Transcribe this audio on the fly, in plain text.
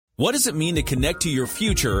What does it mean to connect to your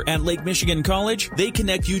future at Lake Michigan College? They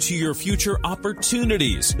connect you to your future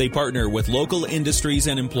opportunities. They partner with local industries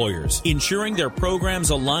and employers, ensuring their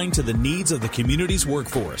programs align to the needs of the community's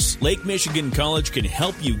workforce. Lake Michigan College can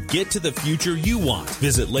help you get to the future you want.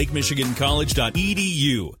 Visit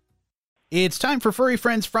lakemichigancollege.edu. It's time for Furry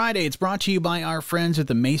Friends Friday. It's brought to you by our friends at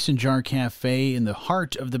the Mason Jar Cafe in the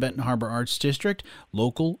heart of the Benton Harbor Arts District.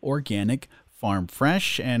 Local, organic, farm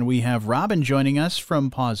fresh. And we have Robin joining us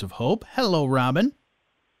from Paws of Hope. Hello, Robin.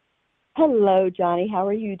 Hello, Johnny. How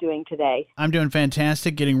are you doing today? I'm doing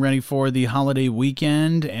fantastic, getting ready for the holiday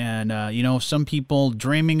weekend. And, some people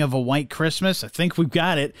dreaming of a white Christmas. I think we've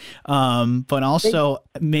got it. But also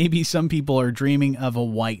maybe some people are dreaming of a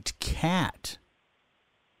white cat.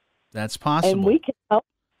 That's possible. And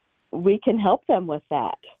we can help them with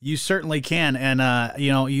that. You certainly can. And,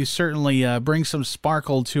 you certainly bring some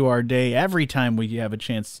sparkle to our day every time we have a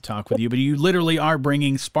chance to talk with you. But you literally are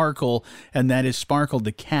bringing sparkle, and that is Sparkle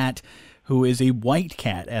the cat, who is a white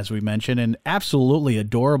cat, as we mentioned, and absolutely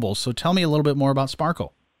adorable. So tell me a little bit more about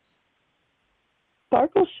Sparkle.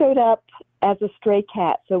 Sparkle showed up as a stray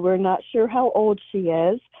cat, so we're not sure how old she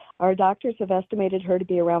is. Our doctors have estimated her to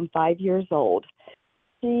be around 5 years old.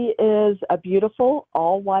 She is a beautiful,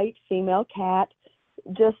 all-white female cat,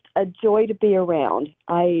 just a joy to be around.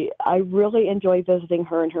 I really enjoy visiting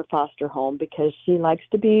her in her foster home because she likes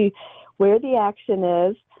to be where the action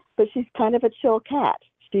is, but she's kind of a chill cat.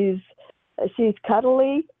 She's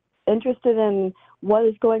cuddly, interested in what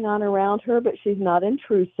is going on around her, but she's not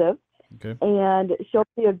intrusive. Okay. And she'll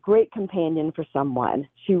be a great companion for someone.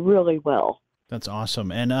 She really will. That's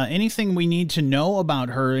awesome. And anything we need to know about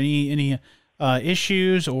her? Any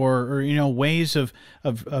issues or ways of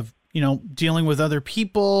dealing with other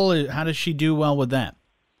people? How does she do well with that?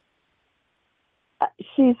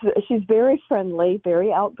 She's very friendly,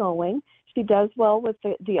 very outgoing. She does well with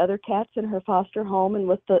the other cats in her foster home and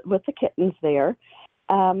with the kittens there.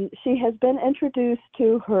 She has been introduced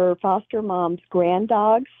to her foster mom's grand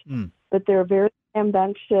dogs, but they're very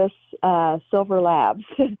rambunctious silver labs,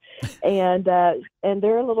 and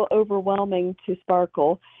they're a little overwhelming to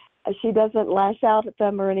Sparkle. She doesn't lash out at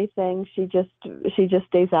them or anything. She just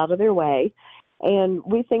stays out of their way. And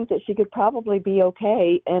we think that she could probably be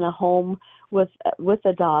okay in a home with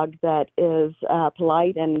a dog that is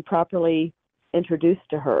polite and properly introduced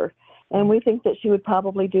to her. And we think that she would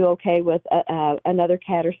probably do okay with another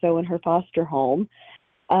cat or so in her foster home.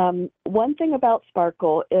 One thing about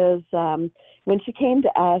Sparkle is when she came to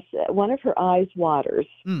us, one of her eyes waters.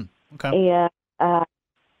 Okay. And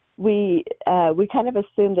we kind of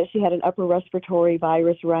assumed that she had an upper respiratory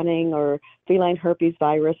virus running or feline herpes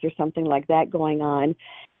virus or something like that going on,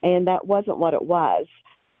 and that wasn't what it was.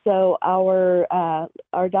 So our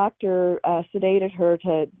doctor sedated her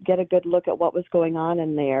to get a good look at what was going on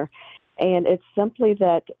in there, and it's simply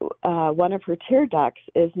that one of her tear ducts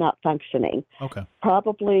is not functioning. Okay.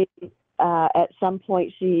 Probably at some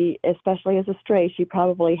point she, especially as a stray, she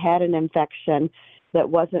probably had an infection that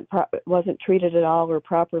wasn't treated at all or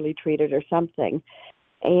properly treated or something.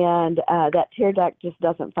 And that tear duct just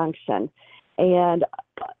doesn't function. And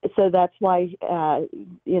so that's why,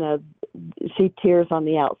 she tears on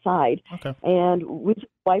the outside. Okay. And we just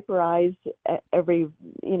wipe her eyes every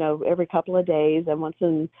couple of days. And once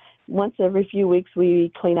every few weeks, we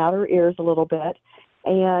clean out her ears a little bit.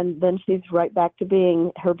 And then she's right back to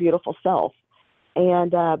being her beautiful self.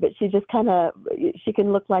 And but she just she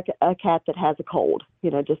can look like a cat that has a cold,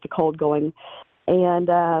 just a cold going. And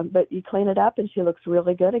but you clean it up and she looks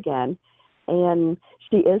really good again. And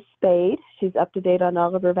she is spayed. She's up to date on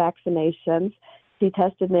all of her vaccinations. She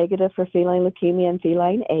tested negative for feline leukemia and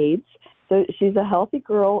feline AIDS. So she's a healthy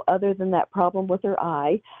girl other than that problem with her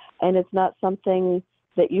eye. And it's not something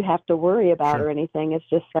that you have to worry about Sure. or anything. It's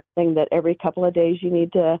just something that every couple of days you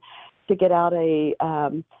need to get out a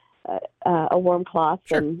warm cloth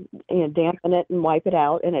Sure. and dampen it and wipe it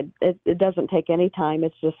out, and it doesn't take any time.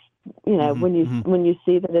 It's just when you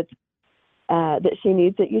see that it's that she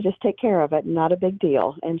needs it, you just take care of it. Not a big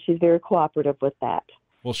deal, and she's very cooperative with that.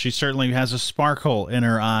 Well, she certainly has a sparkle in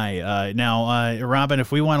her eye. Now, Robin,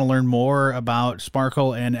 if we want to learn more about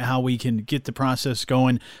Sparkle and how we can get the process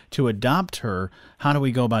going to adopt her, how do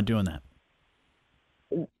we go about doing that?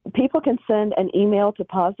 People can send an email to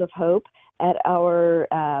Paws of Hope at our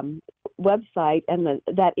website, and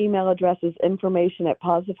that email address is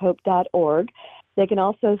information@pawsofhope.org. They can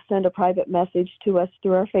also send a private message to us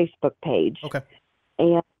through our Facebook page. Okay.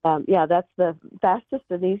 And, that's the fastest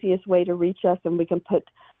and easiest way to reach us, and we can put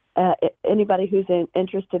anybody who's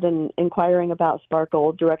interested in inquiring about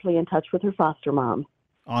Sparkle directly in touch with her foster mom.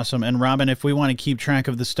 Awesome. And Robin, if we want to keep track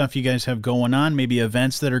of the stuff you guys have going on, maybe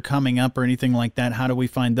events that are coming up or anything like that, how do we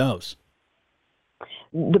find those?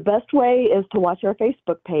 The best way is to watch our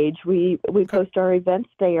Facebook page. We post our events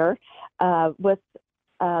there. With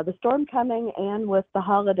the storm coming and with the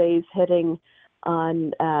holidays hitting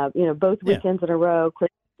on both weekends in a row,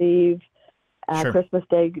 Christmas Eve, Sure. Christmas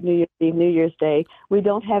Day, New Year's Eve, New Year's Day, we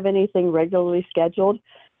don't have anything regularly scheduled.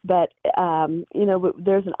 But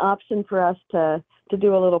there's an option for us to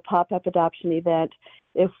do a little pop-up adoption event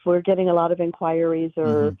if we're getting a lot of inquiries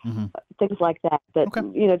or things like that.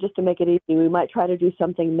 Just to make it easy, we might try to do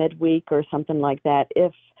something midweek or something like that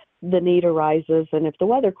if the need arises and if the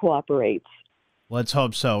weather cooperates. Let's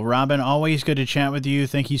hope so. Robin, always good to chat with you.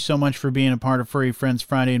 Thank you so much for being a part of Furry Friends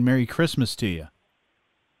Friday, and Merry Christmas to you.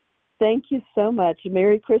 Thank you so much.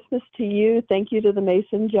 Merry Christmas to you. Thank you to the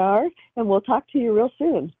Mason Jar, and we'll talk to you real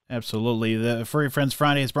soon. Absolutely. The Furry Friends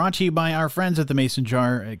Friday is brought to you by our friends at the Mason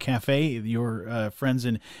Jar Cafe, your friends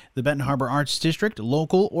in the Benton Harbor Arts District,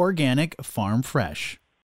 local, organic, farm fresh.